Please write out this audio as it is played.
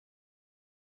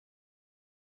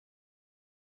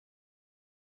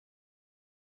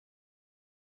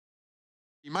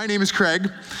My name is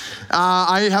Craig.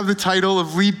 I have the title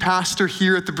of lead pastor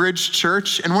here at the Bridge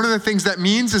Church. And one of the things that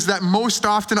means is that most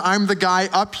often I'm the guy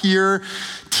up here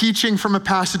teaching from a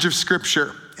passage of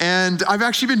scripture. And I've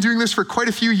actually been doing this for quite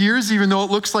a few years, even though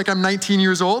it looks like I'm 19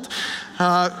 years old.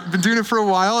 Been doing it for a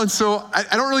while, and so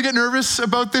I don't really get nervous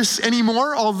about this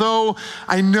anymore, although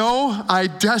I know I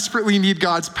desperately need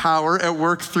God's power at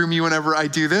work through me whenever I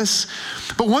do this.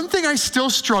 But one thing I still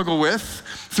struggle with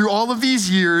through all of these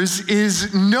years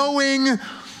is knowing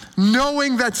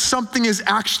that something is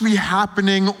actually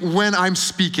happening when I'm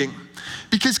speaking.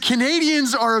 Because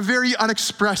Canadians are a very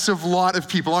unexpressive lot of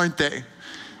people, aren't they?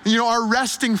 You know, our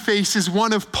resting face is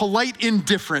one of polite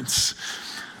indifference.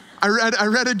 I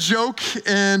read a joke,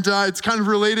 and it's kind of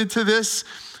related to this.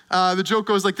 The joke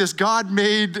goes like this: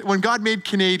 when God made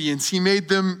Canadians, he made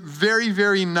them very,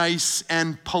 very nice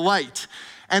and polite.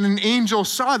 And an angel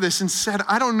saw this and said,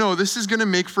 I don't know, this is gonna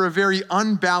make for a very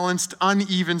unbalanced,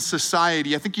 uneven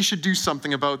society. I think you should do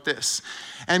something about this.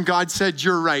 And God said,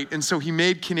 you're right. And so he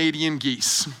made Canadian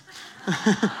geese.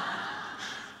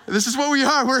 This is what we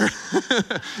are.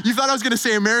 You thought I was gonna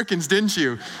say Americans, didn't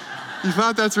you? You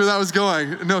thought that's where that was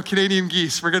going. No, Canadian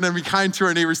geese. We're gonna be kind to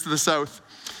our neighbors to the south,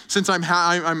 since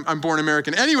I'm born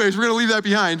American. Anyways, we're gonna leave that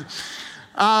behind.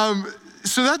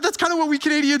 So that's kind of what we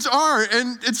Canadians are.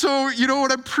 And so, you know,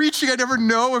 when I'm preaching, I never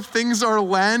know if things are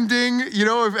landing, you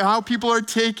know, if how people are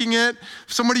taking it.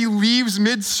 If somebody leaves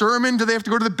mid-sermon, do they have to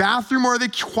go to the bathroom, or are they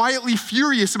quietly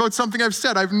furious about something I've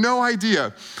said? I have no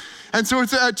idea. And so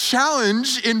it's a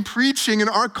challenge in preaching in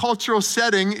our cultural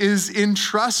setting is in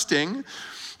trusting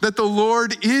that the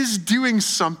Lord is doing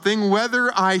something,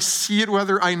 whether I see it,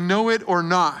 whether I know it or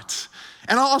not.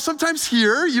 And I'll sometimes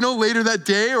hear, you know, later that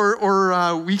day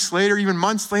or weeks later, even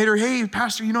months later, hey,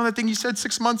 Pastor, you know that thing you said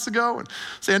 6 months ago? And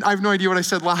saying, I have no idea what I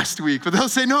said last week. But they'll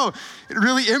say, no, it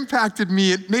really impacted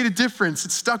me. It made a difference.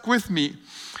 It stuck with me.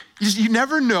 You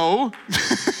never know.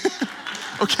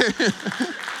 Okay.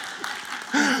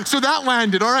 So that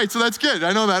landed. All right, so that's good.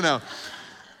 I know that now.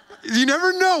 You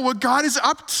never know what God is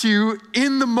up to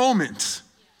in the moment.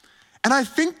 And I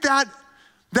think that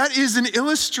is an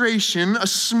illustration, a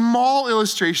small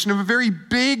illustration of a very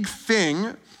big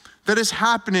thing that is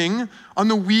happening on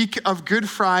the week of Good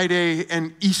Friday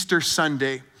and Easter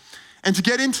Sunday. And to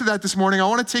get into that this morning, I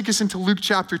want to take us into Luke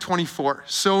chapter 24.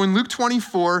 So in Luke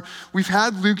 24, we've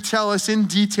had Luke tell us in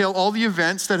detail all the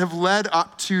events that have led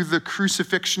up to the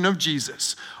crucifixion of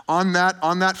Jesus on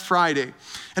that Friday.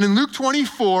 And in Luke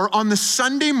 24, on the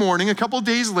Sunday morning, a couple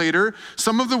days later,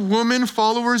 some of the women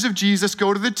followers of Jesus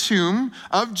go to the tomb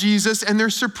of Jesus, and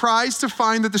they're surprised to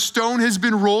find that the stone has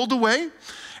been rolled away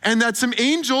and that some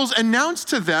angels announce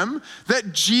to them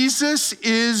that Jesus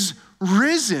is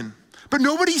risen. But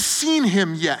nobody's seen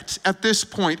him yet at this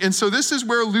point. And so this is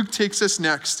where Luke takes us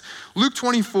next. Luke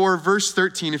 24, verse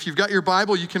 13. If you've got your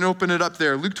Bible, you can open it up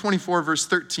there. Luke 24, verse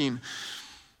 13.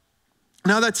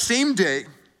 Now that same day,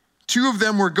 two of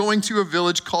them were going to a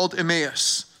village called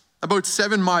Emmaus, about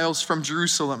 7 miles from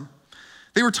Jerusalem.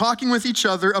 They were talking with each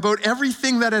other about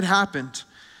everything that had happened.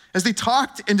 As they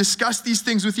talked and discussed these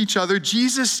things with each other,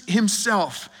 Jesus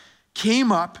himself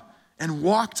came up and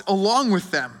walked along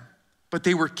with them, but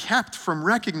they were kept from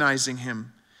recognizing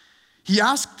him. He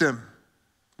asked them,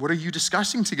 what are you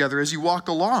discussing together as you walk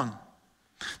along?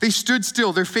 They stood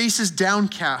still, their faces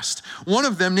downcast. One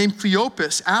of them, named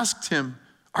Cleopas, asked him,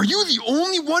 are you the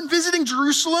only one visiting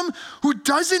Jerusalem who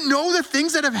doesn't know the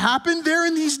things that have happened there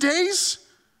in these days?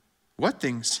 What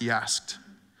things? He asked.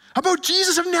 About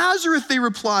Jesus of Nazareth, they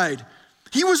replied.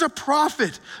 He was a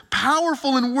prophet,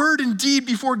 powerful in word and deed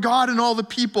before God and all the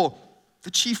people.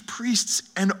 The chief priests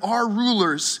and our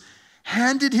rulers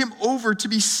handed him over to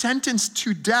be sentenced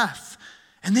to death,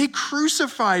 and they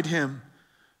crucified him.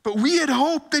 But we had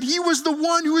hoped that he was the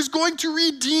one who was going to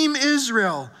redeem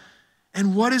Israel.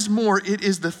 And what is more, it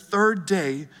is the third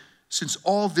day since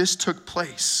all this took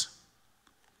place.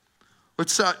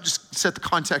 Let's just set the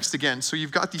context again. So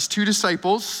you've got these two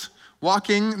disciples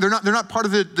walking. They're not part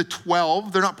of the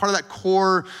 12. They're not part of that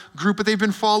core group, but they've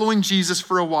been following Jesus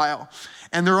for a while.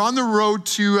 And they're on the road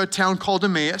to a town called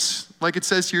Emmaus, like it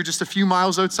says here, just a few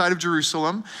miles outside of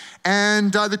Jerusalem.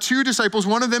 And the two disciples,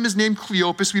 one of them is named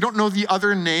Cleopas. We don't know the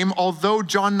other name, although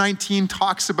John 19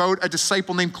 talks about a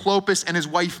disciple named Clopas and his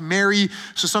wife Mary.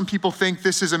 So some people think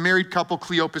this is a married couple,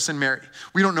 Cleopas and Mary.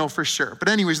 We don't know for sure. But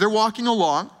anyways, they're walking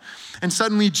along, and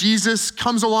suddenly Jesus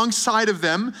comes alongside of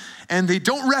them, and they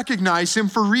don't recognize him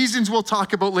for reasons we'll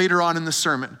talk about later on in the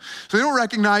sermon. So they don't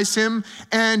recognize him,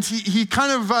 and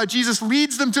Jesus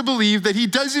leads them to believe that he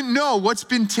doesn't know what's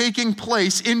been taking taking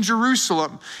place in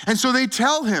Jerusalem. And so they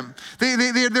tell him,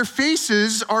 their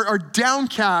faces are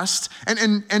downcast,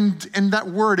 and that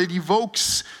word, it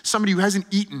evokes somebody who hasn't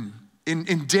eaten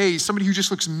in days, somebody who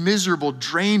just looks miserable,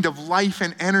 drained of life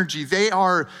and energy.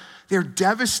 They're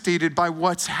devastated by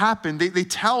what's happened. They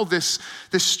tell this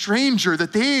stranger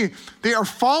that they are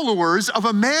followers of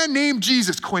a man named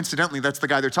Jesus. Coincidentally, that's the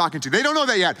guy they're talking to. They don't know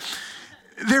that yet.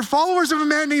 They're followers of a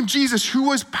man named Jesus who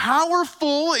was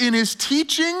powerful in his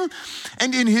teaching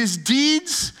and in his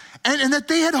deeds, and that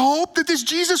they had hoped that this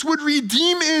Jesus would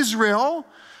redeem Israel,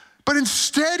 but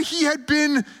instead he had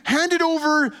been handed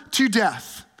over to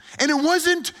death. And it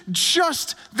wasn't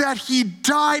just that he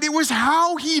died, it was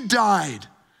how he died.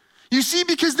 You see,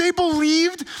 because they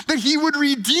believed that he would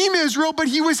redeem Israel, but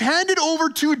he was handed over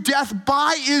to death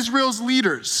by Israel's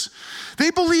leaders. They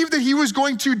believed that he was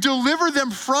going to deliver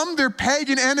them from their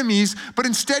pagan enemies, but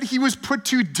instead he was put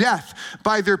to death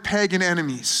by their pagan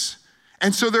enemies.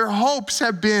 And so their hopes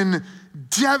have been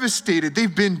devastated.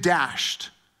 They've been dashed.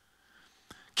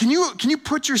 Can you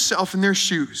put yourself in their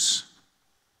shoes?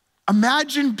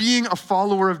 Imagine being a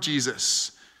follower of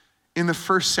Jesus in the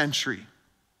first century.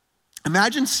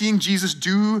 Imagine seeing Jesus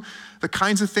do the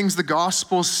kinds of things the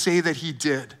Gospels say that he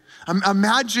did.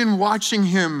 Imagine watching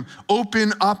him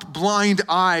open up blind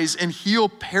eyes and heal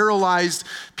paralyzed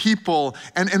people.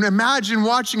 And imagine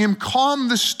watching him calm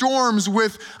the storms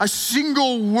with a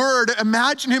single word.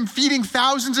 Imagine him feeding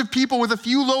thousands of people with a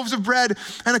few loaves of bread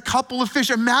and a couple of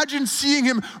fish. Imagine seeing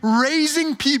him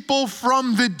raising people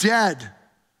from the dead.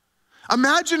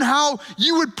 Imagine how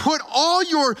you would put all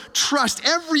your trust,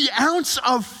 every ounce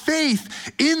of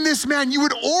faith in this man. You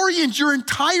would orient your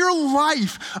entire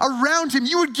life around him.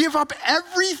 You would give up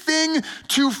everything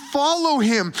to follow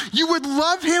him. You would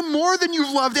love him more than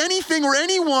you've loved anything or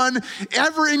anyone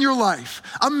ever in your life.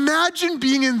 Imagine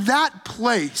being in that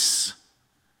place.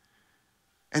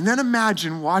 And then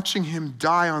imagine watching him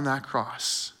die on that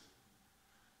cross.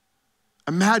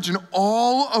 Imagine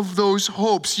all of those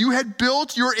hopes. You had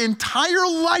built your entire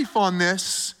life on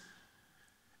this,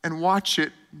 and watch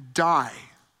it die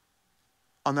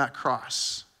on that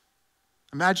cross.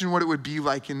 Imagine what it would be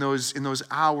like in those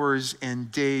hours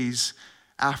and days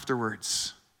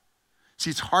afterwards.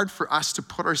 See, it's hard for us to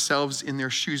put ourselves in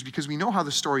their shoes because we know how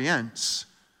the story ends.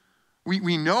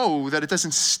 We know that it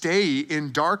doesn't stay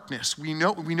in darkness. We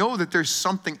know that there's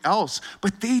something else,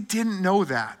 but they didn't know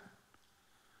that.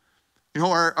 You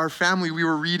know, our family, we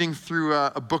were reading through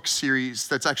a book series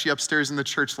that's actually upstairs in the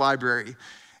church library.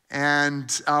 And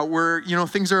where,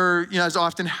 things are, as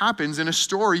often happens in a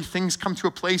story, things come to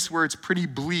a place where it's pretty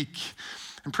bleak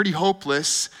and pretty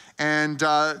hopeless. And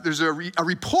there's a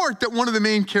report that one of the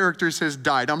main characters has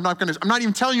died. I'm not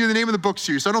even telling you the name of the book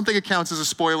series, so I don't think it counts as a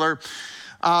spoiler.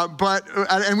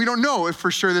 And we don't know if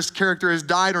for sure this character has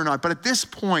died or not. But at this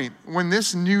point, when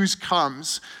this news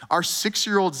comes, our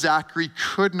 6-year-old Zachary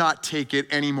could not take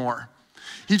it anymore.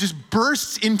 He just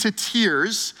bursts into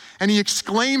tears and he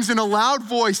exclaims in a loud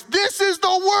voice, "This is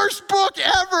the worst book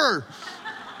ever!"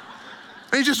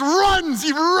 And he just runs.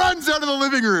 He runs out of the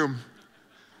living room.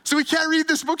 So we can't read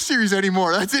this book series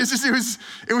anymore.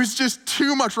 It was just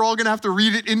too much. We're all gonna have to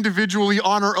read it individually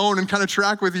on our own and kind of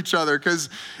track with each other because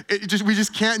we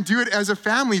just can't do it as a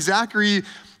family. Zachary,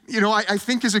 I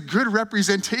think is a good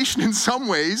representation in some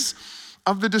ways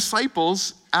of the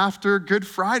disciples after Good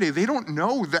Friday. They don't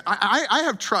know that. I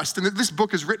have trust in that this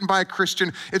book is written by a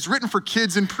Christian. It's written for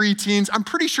kids and preteens. I'm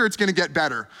pretty sure it's gonna get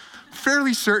better.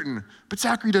 Fairly certain. But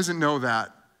Zachary doesn't know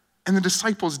that. And the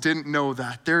disciples didn't know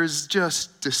that. There's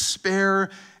just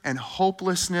despair and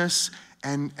hopelessness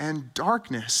and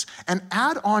darkness. And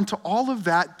add on to all of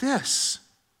that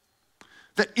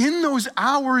that in those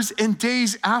hours and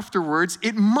days afterwards,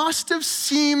 it must have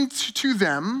seemed to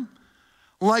them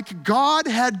like God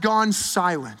had gone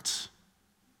silent,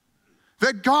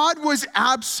 that God was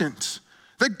absent,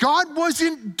 that God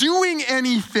wasn't doing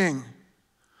anything.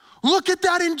 Look at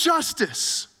that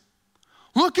injustice.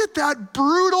 Look at that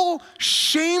brutal,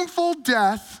 shameful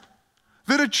death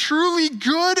that a truly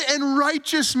good and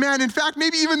righteous man, in fact,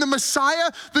 maybe even the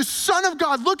Messiah, the Son of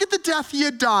God, look at the death he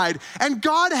had died, and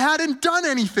God hadn't done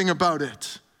anything about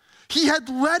it. He had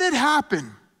let it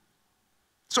happen.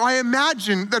 So I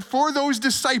imagine that for those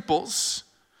disciples,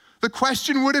 the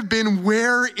question would have been,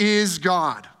 where is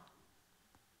God?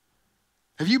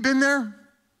 Have you been there?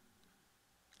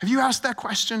 Have you asked that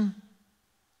question?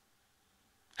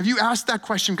 Have you asked that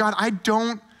question? God, I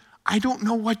don't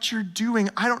know what you're doing.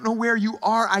 I don't know where you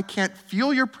are. I can't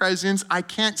feel your presence. I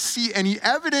can't see any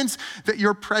evidence that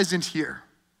you're present here.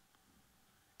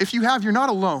 If you have, you're not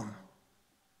alone.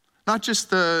 Not just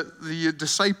the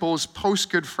disciples post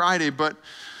Good Friday, but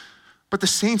But the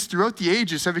saints throughout the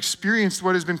ages have experienced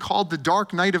what has been called the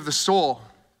dark night of the soul.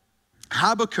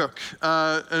 Habakkuk,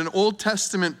 an Old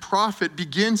Testament prophet,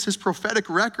 begins his prophetic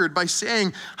record by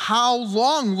saying, "How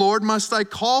long, Lord, must I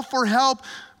call for help,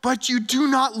 but you do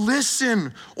not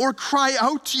listen, or cry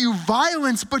out to you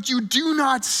violence, but you do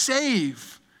not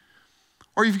save?"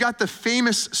 Or you've got the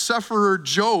famous sufferer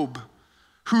Job,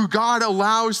 who God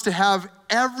allows to have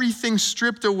everything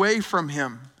stripped away from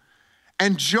him.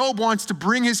 And Job wants to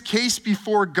bring his case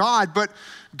before God, but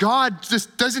God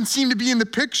just doesn't seem to be in the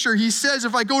picture. He says,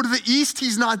 if I go to the east,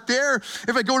 he's not there.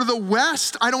 If I go to the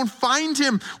west, I don't find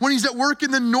him. When he's at work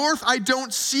in the north, I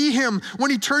don't see him.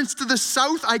 When he turns to the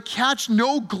south, I catch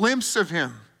no glimpse of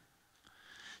him.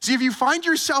 See, if you find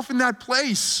yourself in that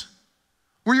place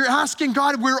where you're asking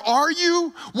God, where are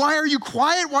you? Why are you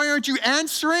quiet? Why aren't you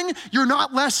answering? You're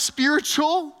not less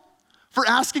spiritual for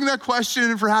asking that question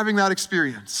and for having that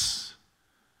experience.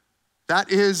 That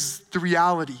is the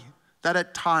reality, that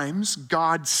at times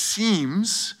God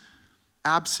seems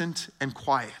absent and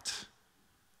quiet.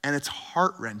 And it's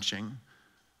heart-wrenching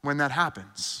when that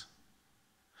happens.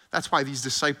 That's why these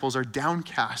disciples are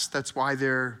downcast. That's why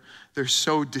they're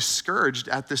so discouraged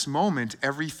at this moment.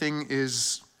 Everything's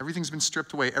been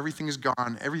stripped away. Everything is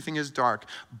gone. Everything is dark.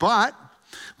 But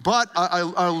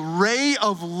a ray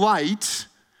of light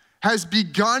has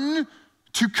begun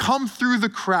to come through the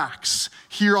cracks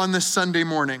here on this Sunday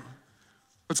morning.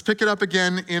 Let's pick it up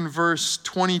again in verse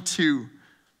 22.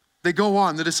 They go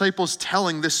on, the disciples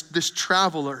telling this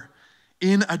traveler,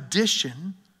 "In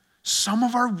addition, some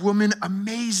of our women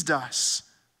amazed us.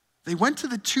 They went to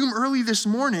the tomb early this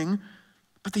morning,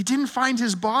 but they didn't find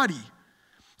his body.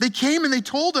 They came and they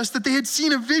told us that they had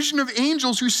seen a vision of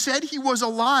angels who said he was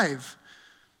alive.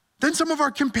 Then some of our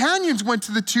companions went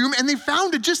to the tomb and they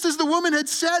found it just as the woman had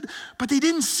said, but they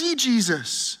didn't see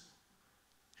Jesus."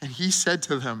 And he said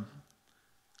to them,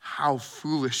 "How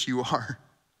foolish you are,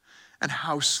 and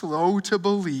how slow to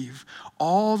believe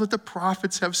all that the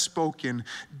prophets have spoken.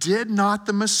 Did not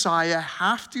the Messiah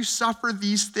have to suffer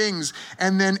these things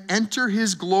and then enter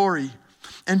his glory?"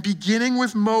 And beginning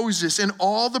with Moses and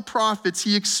all the prophets,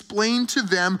 he explained to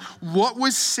them what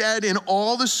was said in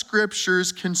all the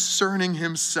scriptures concerning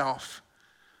himself.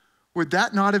 Would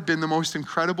that not have been the most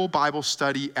incredible Bible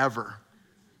study ever?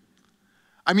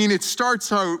 I mean, it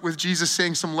starts out with Jesus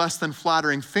saying some less than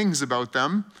flattering things about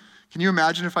them. Can you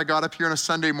imagine if I got up here on a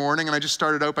Sunday morning and I just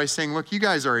started out by saying, "Look, you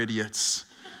guys are idiots.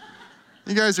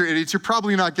 You guys are idiots. You're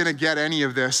probably not going to get any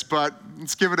of this, but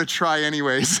let's give it a try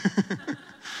anyways."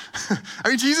 I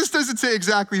mean, Jesus doesn't say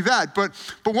exactly that, but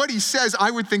what he says,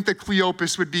 I would think that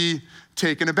Cleopas would be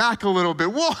taken aback a little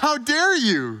bit. "Whoa, how dare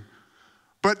you?"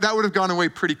 But that would have gone away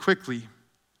pretty quickly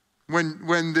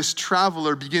when this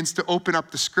traveler begins to open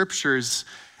up the scriptures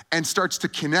and starts to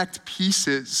connect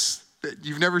pieces that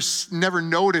you've never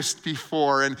noticed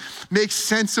before and make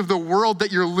sense of the world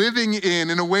that you're living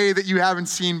in a way that you haven't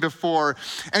seen before,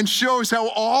 and shows how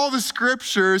all the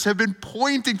scriptures have been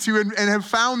pointing to and have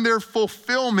found their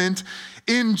fulfillment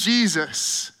in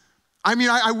Jesus. I mean,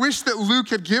 I wish that Luke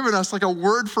had given us like a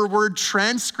word-for-word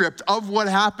transcript of what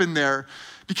happened there,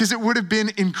 because it would have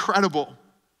been incredible.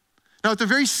 Now, at the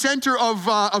very center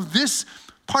of this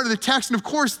part of the text, and of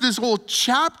course this whole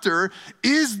chapter,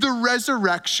 is the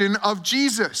resurrection of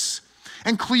Jesus.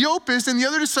 And Cleopas and the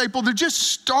other disciple, they're just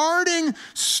starting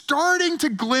to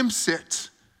glimpse it.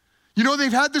 You know,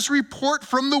 they've had this report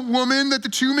from the woman that the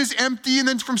tomb is empty, and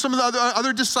then from some of the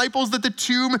other disciples that the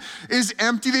tomb is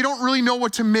empty. They don't really know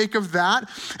what to make of that.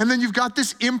 And then you've got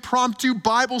this impromptu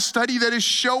Bible study that is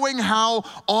showing how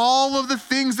all of the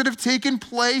things that have taken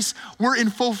place were in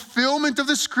fulfillment of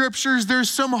the scriptures. There's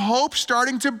some hope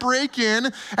starting to break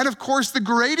in. And of course, the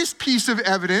greatest piece of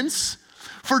evidence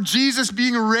for Jesus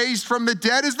being raised from the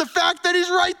dead is the fact that he's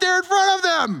right there in front of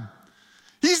them.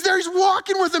 He's there, he's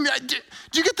walking with them.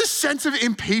 Do you get the sense of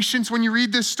impatience when you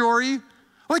read this story?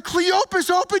 Like,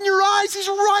 Cleopas, open your eyes, he's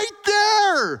right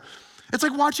there. It's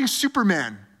like watching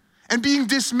Superman and being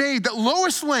dismayed that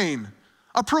Lois Lane,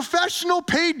 a professional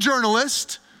paid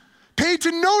journalist, paid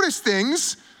to notice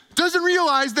things, doesn't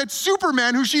realize that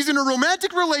Superman, who she's in a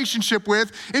romantic relationship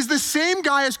with, is the same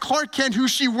guy as Clark Kent, who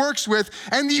she works with,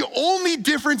 and the only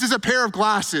difference is a pair of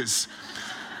glasses.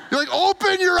 You're like,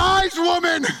 open your eyes,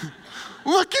 woman.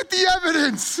 Look at the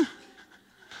evidence.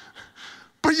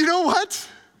 But you know what?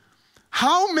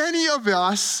 How many of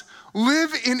us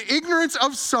live in ignorance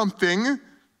of something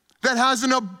that has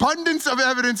an abundance of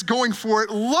evidence going for it,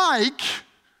 like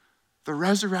the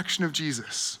resurrection of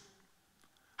Jesus?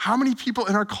 How many people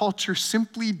in our culture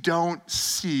simply don't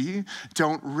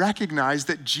recognize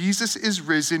that Jesus is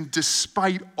risen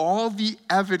despite all the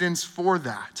evidence for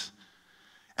that?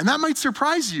 And that might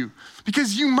surprise you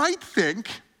because you might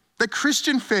think that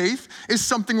Christian faith is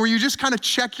something where you just kind of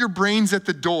check your brains at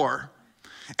the door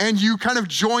and you kind of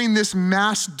join this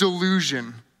mass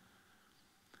delusion.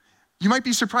 You might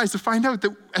be surprised to find out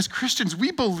that as Christians,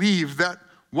 we believe that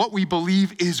what we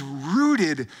believe is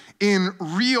rooted in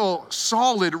real,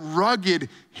 solid, rugged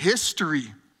history.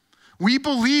 We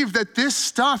believe that this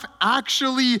stuff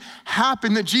actually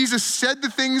happened, that Jesus said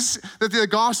the things that the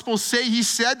Gospels say he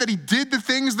said, that he did the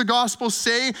things the Gospels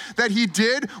say that he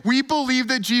did. We believe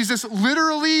that Jesus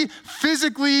literally,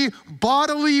 physically,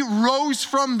 bodily rose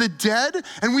from the dead,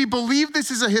 and we believe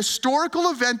this is a historical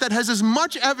event that has as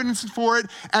much evidence for it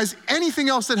as anything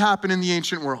else that happened in the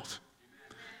ancient world.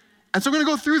 And so I'm going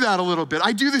to go through that a little bit.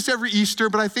 I do this every Easter,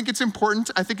 but I think it's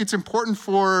important. I think it's important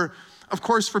for, of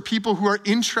course, for people who are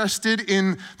interested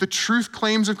in the truth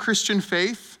claims of Christian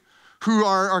faith, who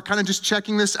are kind of just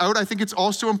checking this out. I think it's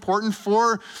also important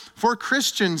for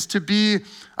Christians to be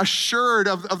assured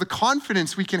of the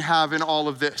confidence we can have in all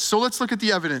of this. So let's look at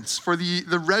the evidence for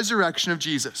the resurrection of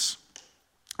Jesus.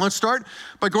 Let's start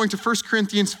by going to 1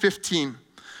 Corinthians 15,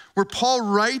 where Paul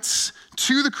writes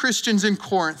to the Christians in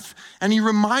Corinth, and he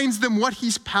reminds them what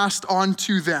he's passed on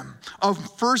to them.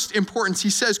 Of first importance, he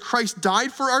says, Christ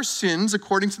died for our sins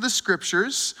according to the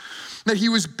scriptures, that he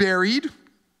was buried,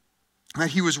 that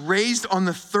he was raised on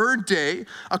the third day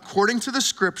according to the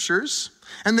scriptures,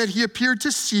 and that he appeared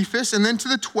to Cephas and then to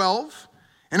the 12.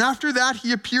 And after that,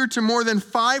 he appeared to more than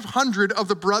 500 of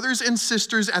the brothers and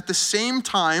sisters at the same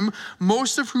time,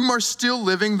 most of whom are still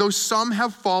living, though some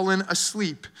have fallen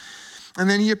asleep. And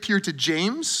then he appeared to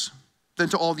James, then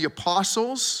to all the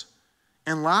apostles,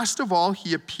 and last of all,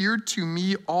 he appeared to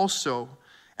me also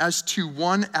as to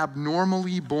one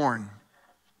abnormally born.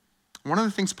 One of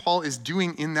the things Paul is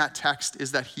doing in that text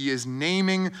is that he is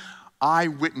naming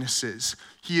eyewitnesses.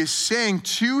 He is saying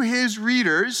to his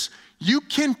readers, you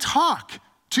can talk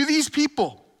to these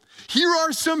people. Here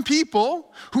are some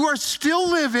people who are still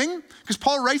living, because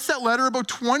Paul writes that letter about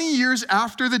 20 years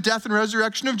after the death and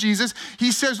resurrection of Jesus.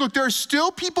 He says, look, there are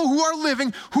still people who are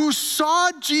living who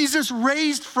saw Jesus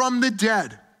raised from the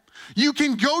dead. You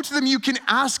can go to them, you can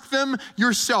ask them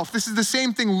yourself. This is the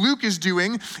same thing Luke is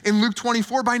doing in Luke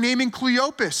 24 by naming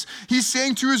Cleopas. He's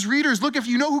saying to his readers, look, if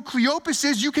you know who Cleopas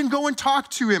is, you can go and talk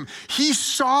to him. He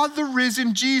saw the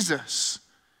risen Jesus.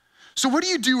 So what do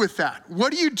you do with that?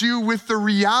 What do you do with the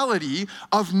reality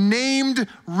of named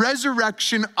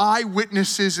resurrection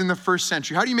eyewitnesses in the first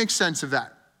century? How do you make sense of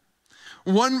that?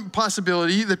 One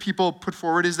possibility that people put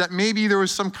forward is that maybe there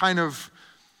was some kind of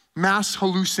mass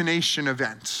hallucination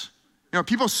event. You know,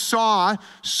 people saw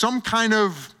some kind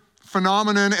of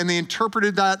phenomenon and they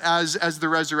interpreted that as the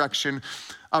resurrection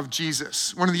of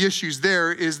Jesus. One of the issues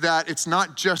there is that it's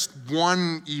not just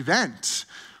one event,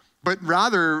 but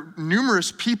rather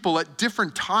numerous people at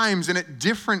different times and at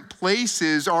different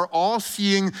places are all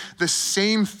seeing the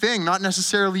same thing, not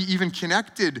necessarily even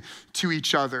connected to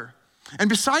each other. And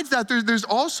besides that, there's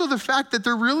also the fact that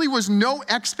there really was no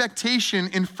expectation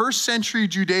in first century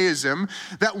Judaism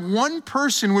that one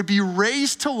person would be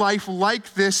raised to life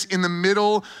like this in the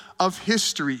middle of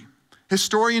history.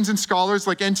 Historians and scholars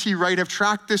like N.T. Wright have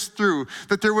tracked this through,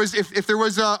 that there was, if there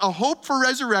was a hope for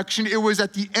resurrection, it was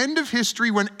at the end of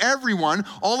history when everyone,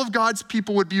 all of God's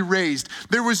people would be raised.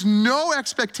 There was no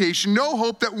expectation, no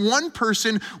hope that one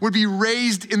person would be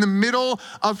raised in the middle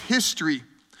of history.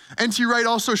 N.T. Wright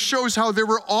also shows how there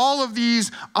were all of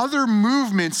these other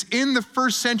movements in the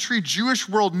first century Jewish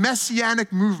world,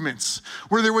 messianic movements,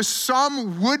 where there was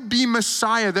some would-be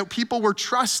Messiah that people were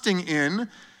trusting in,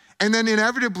 and then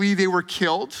inevitably they were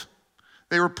killed,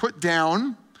 they were put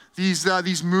down,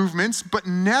 these movements, but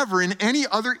never in any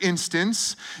other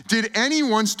instance did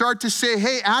anyone start to say,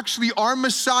 hey, actually our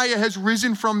Messiah has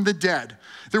risen from the dead.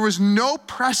 There was no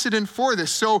precedent for this.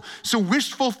 So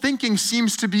wishful thinking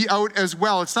seems to be out as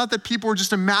well. It's not that people were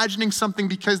just imagining something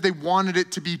because they wanted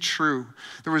it to be true.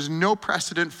 There was no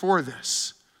precedent for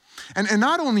this. And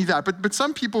not only that, but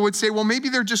some people would say, well, maybe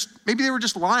they were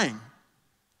just lying.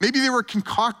 Maybe they were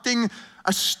concocting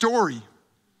a story.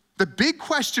 The big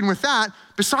question with that,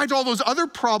 besides all those other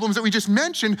problems that we just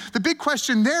mentioned, the big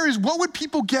question there is, what would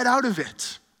people get out of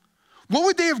it? What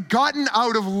would they have gotten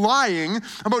out of lying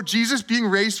about Jesus being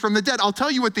raised from the dead? I'll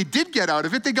tell you what they did get out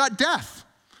of it. They got death.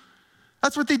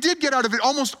 That's what they did get out of it.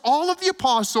 Almost all of the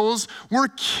apostles were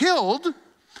killed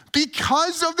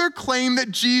because of their claim that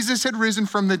Jesus had risen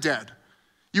from the dead.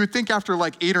 You would think after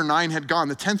like 8 or 9 had gone,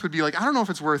 the 10th would be like, I don't know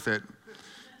if it's worth it.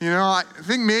 You know, I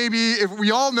think maybe if we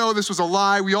all know this was a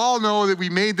lie, we all know that we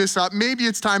made this up, maybe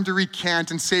it's time to recant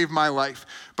and save my life.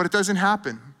 But it doesn't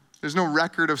happen. There's no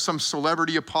record of some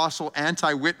celebrity apostle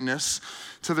anti-witness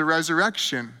to the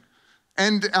resurrection.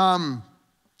 And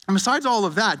besides all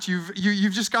of that,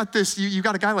 you've just got this, you've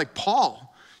got a guy like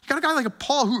Paul. You got a guy like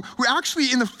Paul who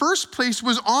actually in the first place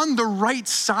was on the right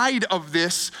side of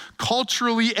this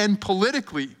culturally and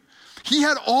politically. He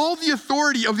had all the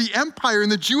authority of the empire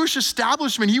and the Jewish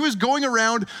establishment. He was going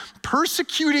around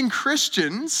persecuting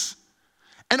Christians,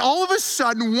 and all of a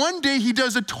sudden, one day he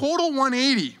does a total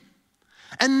 180.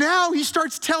 And now he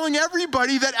starts telling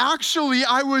everybody that actually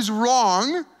I was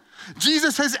wrong.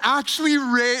 Jesus has actually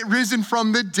risen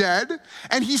from the dead,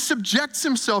 and he subjects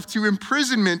himself to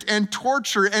imprisonment and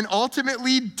torture and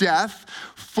ultimately death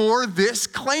for this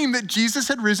claim that Jesus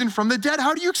had risen from the dead.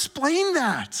 How do you explain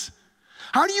that?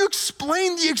 How do you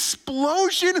explain the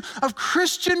explosion of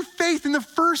Christian faith in the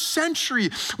first century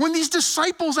when these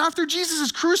disciples, after Jesus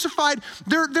is crucified,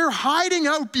 they're hiding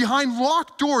out behind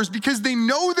locked doors because they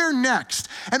know they're next.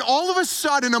 And all of a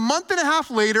sudden, a month and a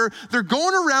half later, they're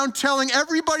going around telling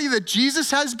everybody that Jesus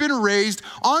has been raised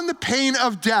on the pain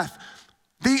of death.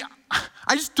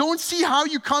 I just don't see how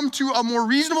you come to a more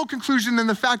reasonable conclusion than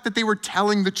the fact that they were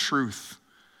telling the truth.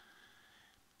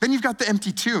 Then you've got the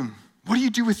empty tomb. What do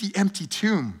you do with the empty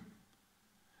tomb?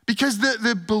 Because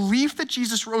the belief that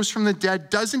Jesus rose from the dead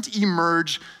doesn't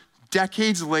emerge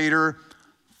decades later,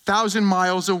 1,000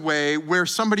 miles away, where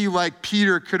somebody like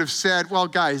Peter could have said, well,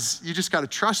 guys, you just got to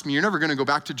trust me. You're never going to go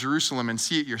back to Jerusalem and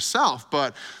see it yourself,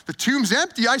 but the tomb's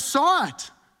empty. I saw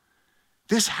it.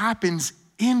 This happens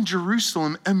in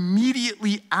Jerusalem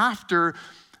immediately after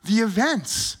the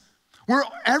events, where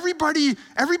everybody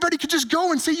could just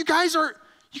go and say, you guys are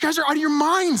out of your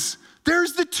minds.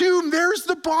 There's the tomb, there's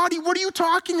the body. What are you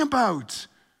talking about?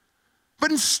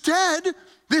 But instead,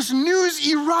 this news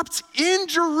erupts in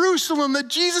Jerusalem that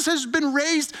Jesus has been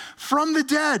raised from the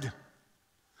dead.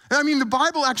 I mean, the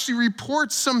Bible actually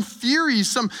reports some theories,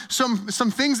 some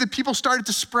things that people started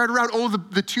to spread around. Oh,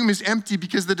 the tomb is empty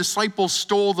because the disciples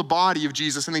stole the body of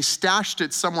Jesus and they stashed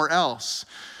it somewhere else.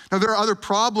 Now, there are other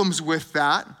problems with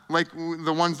that, like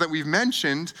the ones that we've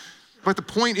mentioned, but the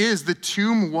point is the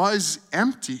tomb was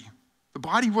empty. The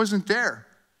body wasn't there.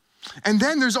 And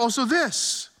then there's also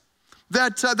this,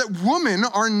 that women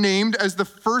are named as the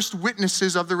first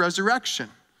witnesses of the resurrection.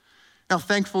 Now,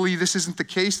 thankfully, this isn't the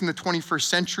case in the 21st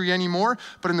century anymore,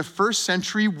 but in the first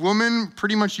century, women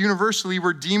pretty much universally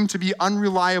were deemed to be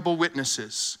unreliable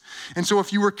witnesses. And so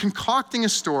if you were concocting a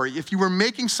story, if you were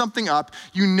making something up,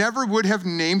 you never would have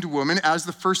named women as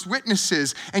the first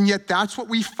witnesses. And yet that's what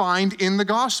we find in the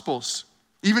Gospels.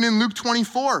 Even in Luke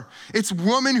 24, it's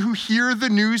women who hear the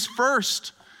news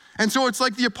first. And so it's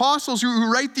like the apostles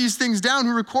who write these things down,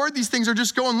 who record these things, are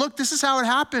just going, look, this is how it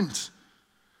happened.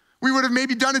 We would have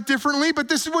maybe done it differently, but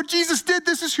this is what Jesus did.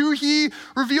 This is who he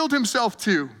revealed himself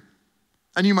to.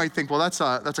 And you might think, well, that's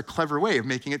a clever way of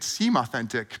making it seem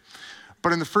authentic.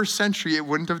 But in the first century, it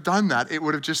wouldn't have done that. It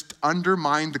would have just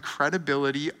undermined the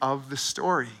credibility of the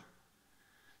story.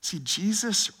 See,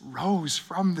 Jesus rose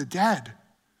from the dead.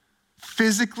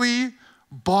 Physically,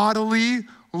 bodily,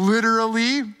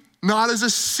 literally, not as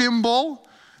a symbol,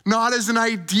 not as an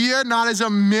idea, not as a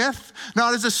myth,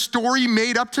 not as a story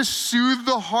made up to soothe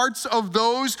the hearts of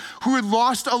those who had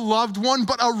lost a loved one,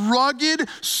 but a rugged,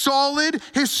 solid,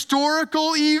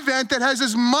 historical event that has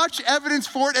as much evidence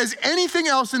for it as anything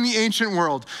else in the ancient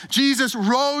world. Jesus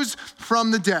rose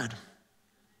from the dead.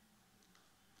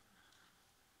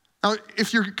 Now,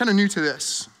 if you're kind of new to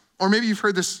this, or maybe you've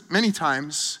heard this many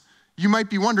times, you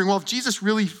might be wondering, well, if Jesus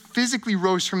really physically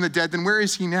rose from the dead, then where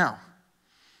is he now?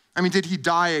 I mean, did he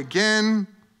die again?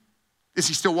 Is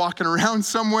he still walking around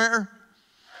somewhere?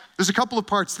 There's a couple of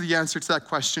parts to the answer to that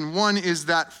question. One is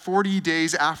that 40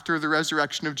 days after the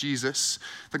resurrection of Jesus,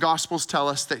 the Gospels tell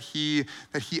us that he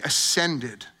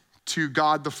ascended to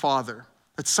God the Father,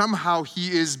 that somehow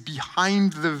he is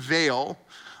behind the veil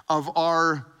of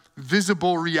our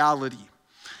visible reality.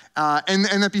 And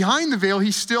that behind the veil,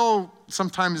 he still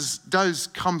sometimes does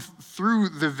come through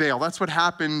the veil. That's what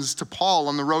happens to Paul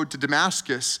on the road to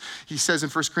Damascus. He says in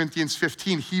 1 Corinthians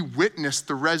 15, he witnessed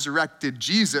the resurrected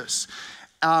Jesus.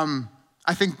 I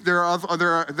think there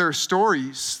are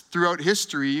stories throughout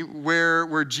history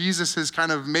where Jesus has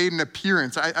kind of made an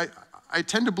appearance. I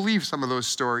tend to believe some of those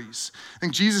stories. I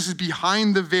think Jesus is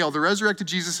behind the veil. The resurrected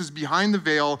Jesus is behind the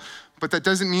veil, but that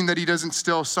doesn't mean that he doesn't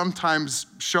still sometimes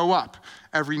show up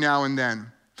every now and then.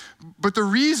 But the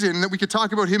reason that we could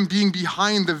talk about him being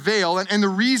behind the veil, and the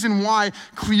reason why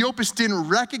Cleopas didn't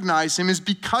recognize him, is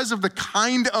because of the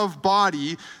kind of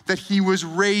body that he was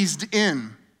raised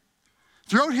in.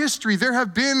 Throughout history, there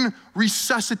have been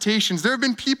resuscitations. There have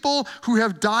been people who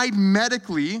have died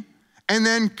medically and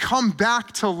then come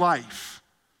back to life.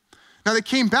 Now, they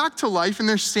came back to life in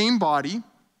their same body,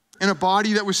 in a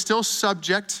body that was still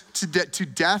subject to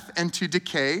death and to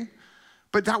decay.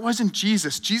 But that wasn't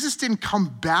Jesus. Jesus didn't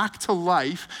come back to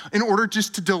life in order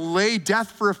just to delay death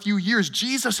for a few years.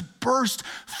 Jesus burst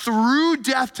through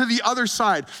death to the other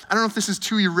side. I don't know if this is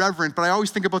too irreverent, but I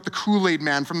always think about the Kool-Aid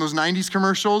man from those 90s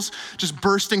commercials, just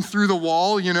bursting through the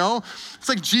wall, you know? It's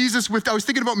like Jesus I was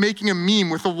thinking about making a meme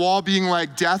with the wall being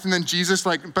like death and then Jesus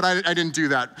but I didn't do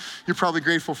that. You're probably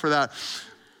grateful for that.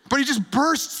 But he just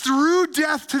bursts through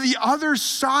death to the other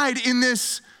side in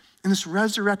this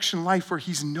resurrection life where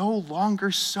he's no longer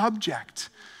subject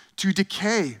to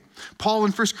decay. Paul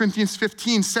in 1 Corinthians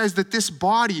 15 says that this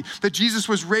body that Jesus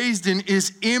was raised in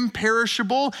is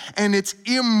imperishable and it's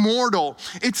immortal.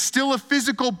 It's still a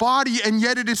physical body, and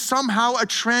yet it is somehow a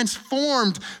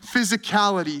transformed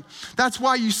physicality. That's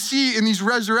why you see in these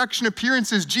resurrection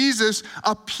appearances, Jesus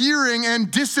appearing and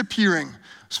disappearing.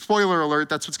 Spoiler alert,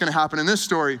 that's what's going to happen in this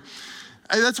story.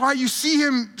 That's why you see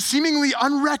him seemingly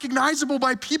unrecognizable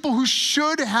by people who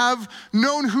should have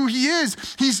known who he is.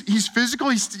 He's physical,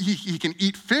 he can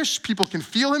eat fish, people can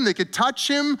feel him, they could touch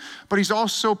him, but he's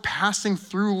also passing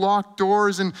through locked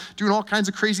doors and doing all kinds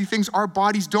of crazy things our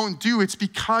bodies don't do. It's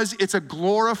because it's a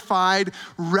glorified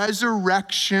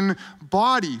resurrection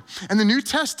body. And the New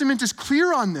Testament is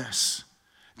clear on this,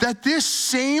 that this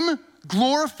same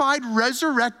glorified,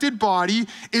 resurrected body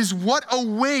is what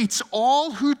awaits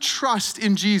all who trust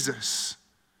in Jesus.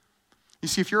 You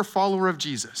see, if you're a follower of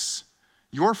Jesus,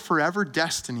 your forever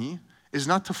destiny is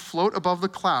not to float above the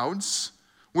clouds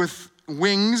with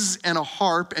wings and a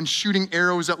harp and shooting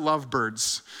arrows at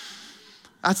lovebirds.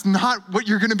 That's not what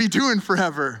you're going to be doing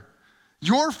forever.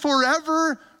 Your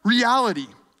forever reality,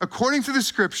 according to the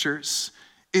scriptures,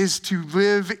 is to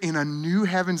live in a new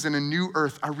heavens and a new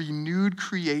earth, a renewed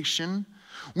creation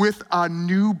with a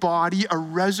new body, a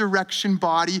resurrection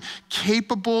body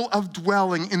capable of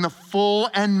dwelling in the full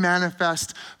and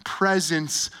manifest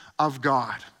presence of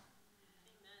God.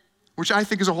 Which I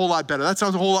think is a whole lot better. That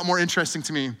sounds a whole lot more interesting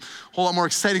to me, a whole lot more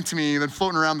exciting to me than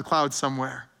floating around the clouds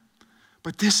somewhere.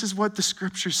 But this is what the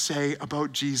scriptures say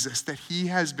about Jesus, that he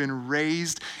has been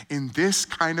raised in this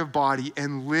kind of body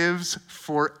and lives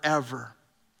forever.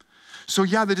 So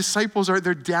yeah, the disciples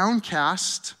they're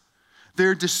downcast,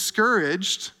 they're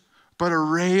discouraged, but a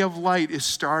ray of light is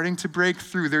starting to break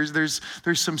through. There's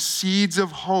some seeds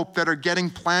of hope that are getting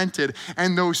planted,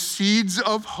 and those seeds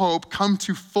of hope come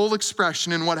to full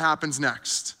expression in what happens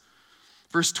next.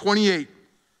 Verse 28,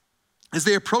 as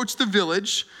they approached the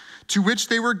village to which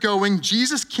they were going,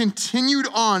 Jesus continued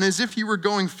on as if he were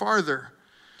going farther.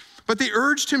 But they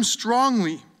urged him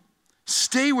strongly,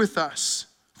 "Stay with us,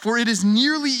 for it is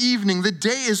nearly evening. The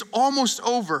day is almost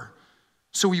over."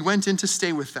 So he went in to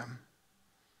stay with them.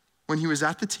 When he was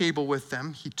at the table with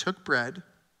them, he took bread,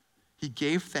 he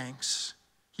gave thanks,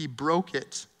 he broke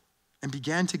it, and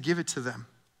began to give it to them.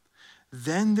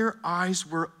 Then their eyes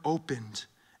were opened,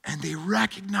 and they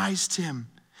recognized him,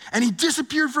 and he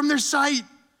disappeared from their sight.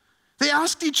 They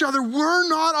asked each other, "Were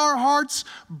not our hearts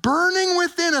burning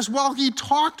within us while he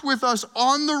talked with us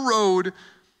on the road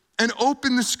and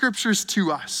opened the scriptures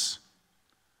to us?"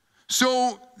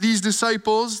 So these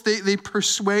disciples, they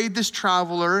persuade this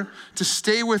traveler to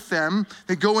stay with them.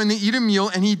 They go in, they eat a meal,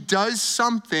 and he does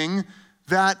something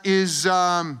that is,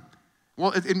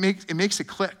 it makes it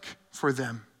click for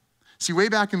them. See, way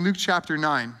back in Luke chapter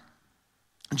 9,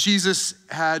 Jesus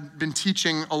had been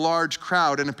teaching a large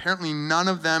crowd, and apparently none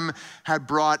of them had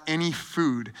brought any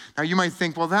food. Now you might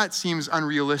think, well, that seems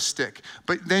unrealistic,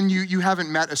 but then you haven't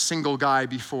met a single guy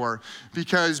before,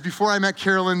 because before I met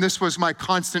Carolyn, this was my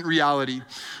constant reality.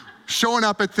 Showing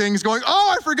up at things, going,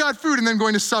 "Oh, I forgot food," and then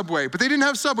going to Subway, but they didn't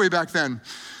have Subway back then.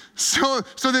 So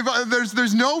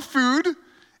there's no food,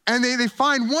 and they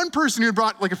find one person who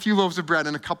brought like a few loaves of bread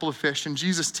and a couple of fish, and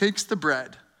Jesus takes the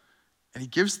bread, and he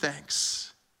gives thanks,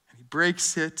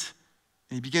 breaks it,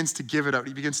 and he begins to give it out.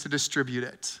 He begins to distribute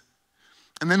it.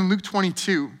 And then in Luke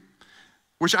 22,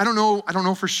 which I don't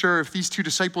know for sure if these two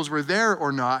disciples were there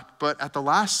or not, but at the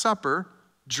Last Supper,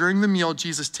 during the meal,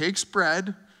 Jesus takes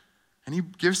bread, and he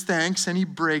gives thanks, and he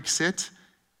breaks it,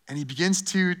 and he begins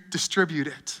to distribute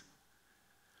it.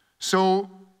 So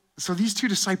these two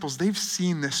disciples, they've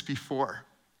seen this before.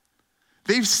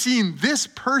 They've seen this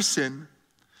person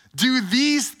do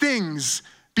these things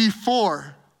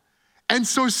before. And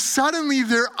so suddenly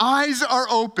their eyes are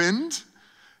opened.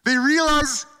 They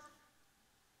realize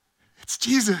it's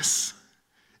Jesus.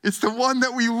 It's the one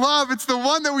that we love. It's the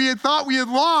one that we had thought we had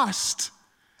lost.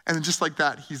 And then just like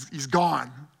that, he's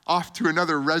gone, off to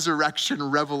another resurrection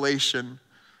revelation.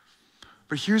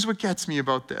 But here's what gets me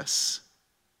about this.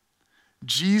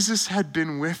 Jesus had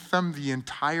been with them the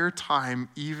entire time,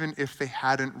 even if they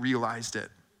hadn't realized it.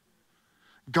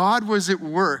 God was at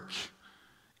work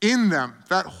in them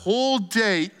that whole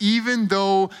day, even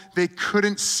though they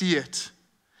couldn't see it.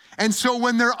 And so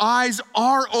when their eyes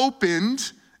are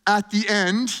opened at the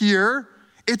end here,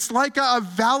 it's like a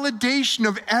validation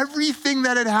of everything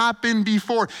that had happened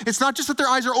before. It's not just that their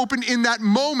eyes are opened in that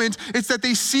moment, it's that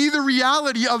they see the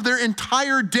reality of their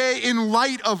entire day in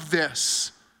light of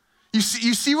this. You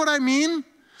see what I mean?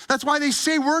 That's why they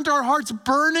say, weren't our hearts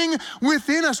burning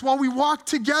within us while we walked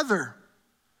together?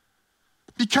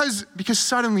 Because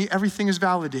suddenly everything is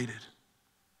validated.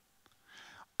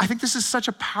 I think this is such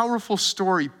a powerful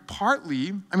story,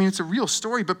 partly, it's a real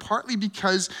story, but partly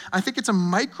because I think it's a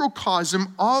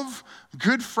microcosm of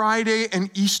Good Friday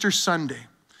and Easter Sunday.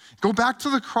 Go back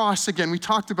to the cross again. We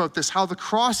talked about this, how the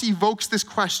cross evokes this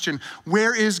question,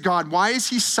 where is God? Why is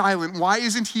he silent? Why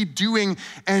isn't he doing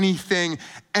anything?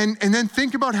 And then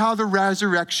think about how the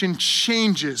resurrection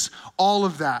changes all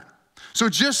of that. So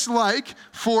just like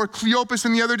for Cleopas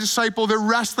and the other disciple, they're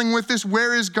wrestling with this,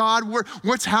 where is God?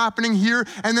 What's happening here?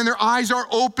 And then their eyes are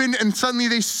opened and suddenly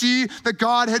they see that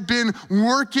God had been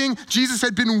working. Jesus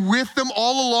had been with them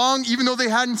all along, even though they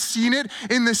hadn't seen it.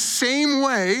 In the same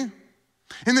way,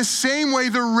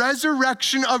 the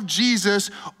resurrection of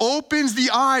Jesus opens the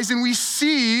eyes and we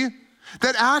see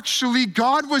that actually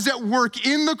God was at work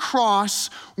in the cross,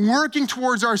 working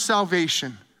towards our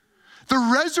salvation.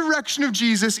 The resurrection of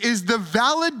Jesus is the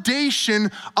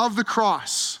validation of the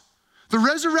cross. The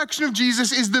resurrection of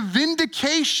Jesus is the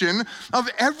vindication of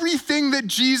everything that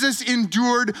Jesus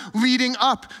endured leading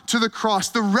up to the cross.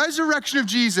 The resurrection of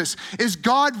Jesus is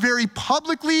God very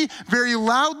publicly, very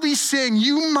loudly saying,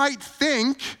 you might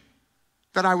think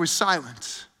that I was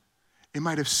silent. It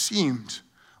might have seemed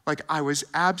like I was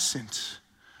absent.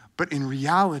 But in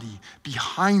reality,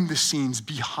 behind the scenes,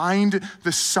 behind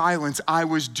the silence, I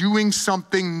was doing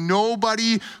something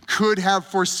nobody could have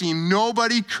foreseen,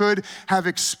 nobody could have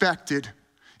expected.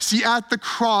 See, at the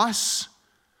cross,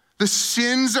 the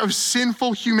sins of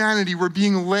sinful humanity were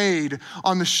being laid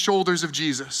on the shoulders of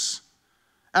Jesus.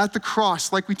 At the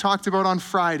cross, like we talked about on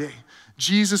Friday,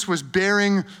 Jesus was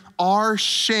bearing our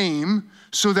shame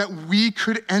so that we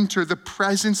could enter the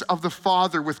presence of the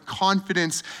Father with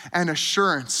confidence and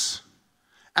assurance.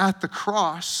 At the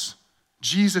cross,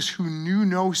 Jesus, who knew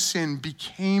no sin,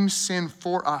 became sin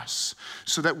for us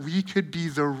so that we could be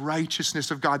the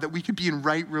righteousness of God, that we could be in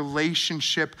right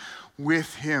relationship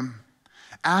with him.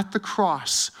 At the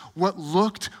cross, what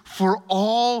looked for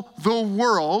all the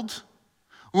world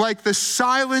like the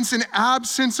silence and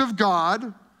absence of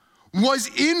God was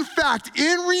in fact,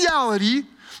 in reality,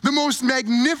 the most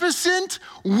magnificent,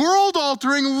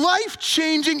 world-altering,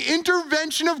 life-changing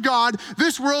intervention of God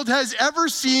this world has ever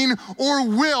seen or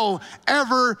will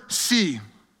ever see.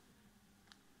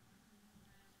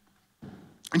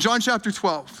 In John chapter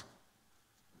 12,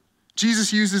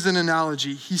 Jesus uses an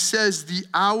analogy. He says, the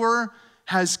hour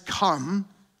has come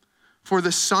for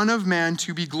the Son of Man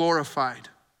to be glorified.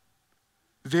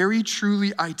 Very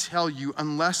truly, I tell you,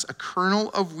 unless a kernel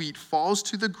of wheat falls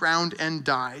to the ground and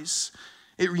dies,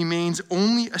 it remains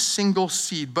only a single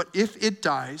seed, but if it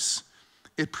dies,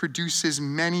 it produces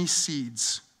many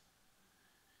seeds.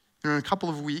 In a couple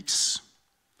of weeks,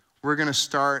 we're going to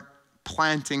start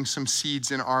planting some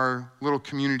seeds in our little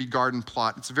community garden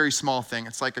plot. It's a very small thing.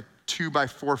 It's like a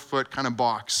 2-by-4 foot kind of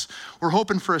box. We're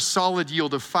hoping for a solid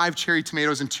yield of 5 cherry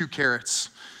tomatoes and 2 carrots.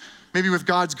 Maybe with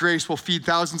God's grace, we'll feed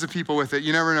thousands of people with it.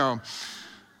 You never know.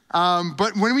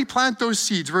 But when we plant those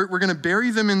seeds, we're going to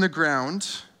bury them in the ground.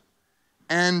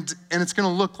 And it's going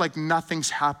to look like nothing's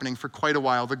happening for quite a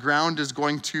while. The ground is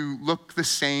going to look the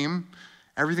same.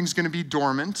 Everything's going to be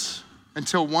dormant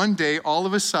until one day, all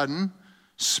of a sudden,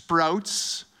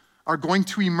 sprouts are going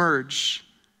to emerge.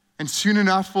 And soon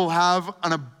enough, we'll have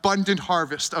an abundant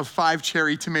harvest of 5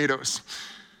 cherry tomatoes.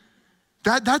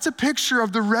 That's a picture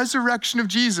of the resurrection of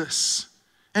Jesus.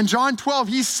 In John 12,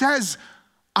 he says,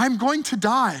 I'm going to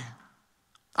die.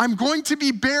 I'm going to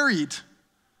be buried.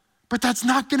 But that's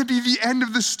not going to be the end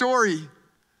of the story.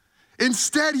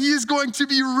 Instead, he is going to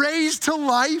be raised to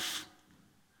life,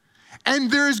 and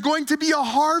there is going to be a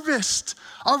harvest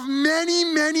of many,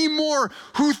 many more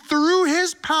who through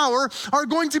his power are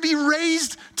going to be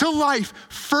raised to life.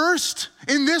 First,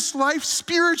 in this life,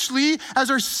 spiritually,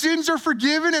 as our sins are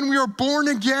forgiven and we are born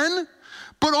again,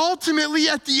 but ultimately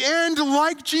at the end,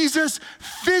 like Jesus,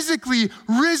 physically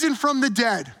risen from the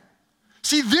dead.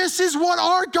 See, this is what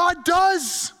our God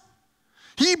does.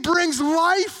 He brings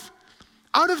life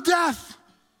out of death.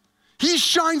 He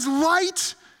shines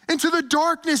light into the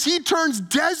darkness. He turns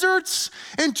deserts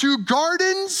into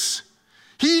gardens.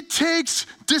 He takes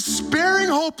despairing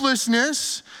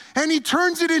hopelessness and he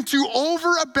turns it into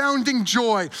overabounding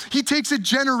joy. He takes a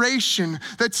generation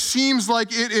that seems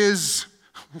like it is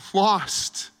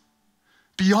lost,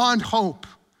 beyond hope,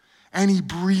 and he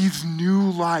breathes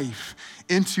new life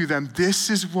into them. This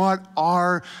is what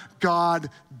our God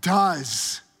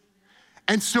does.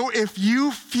 And so if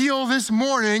you feel this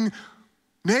morning,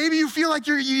 maybe you feel like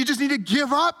you just need to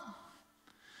give up.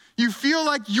 You feel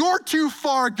like you're too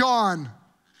far gone.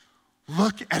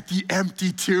 Look at the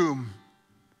empty tomb.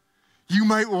 You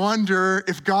might wonder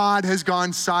if God has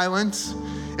gone silent,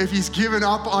 if he's given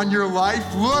up on your life.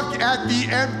 Look at the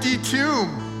empty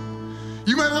tomb.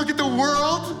 You might look at the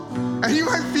world and you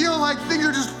might feel like things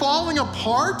are just falling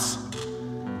apart.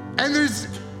 And there's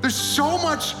so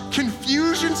much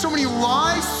confusion, so many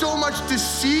lies, so much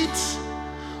deceit.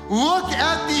 Look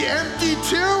at the empty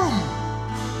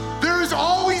tomb. There is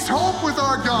always hope with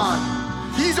our God.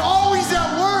 He's always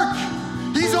at work.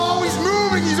 He's always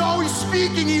moving. He's always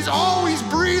speaking. He's always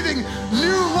breathing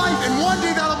new life. And one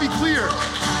day that'll be clear.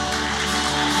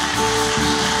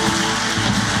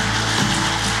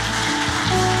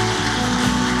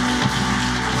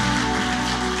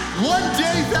 One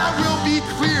day that will be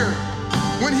clear.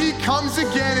 When he comes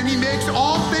again and he makes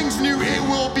all things new, it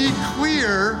will be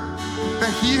clear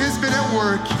that he has been at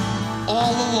work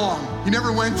all along. He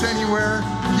never went anywhere.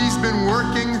 He's been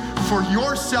working for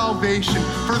your salvation,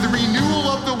 for the renewal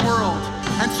of the world.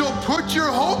 And so put your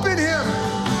hope in him.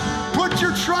 Put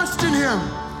your trust in him.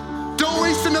 Don't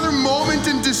waste another moment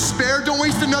in despair. Don't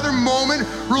waste another moment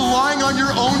relying on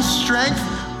your own strength.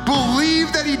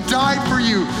 Believe that he died for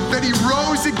you, that he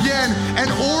rose again, and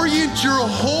orient your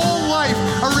whole life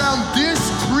around this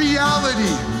reality.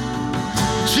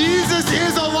 Jesus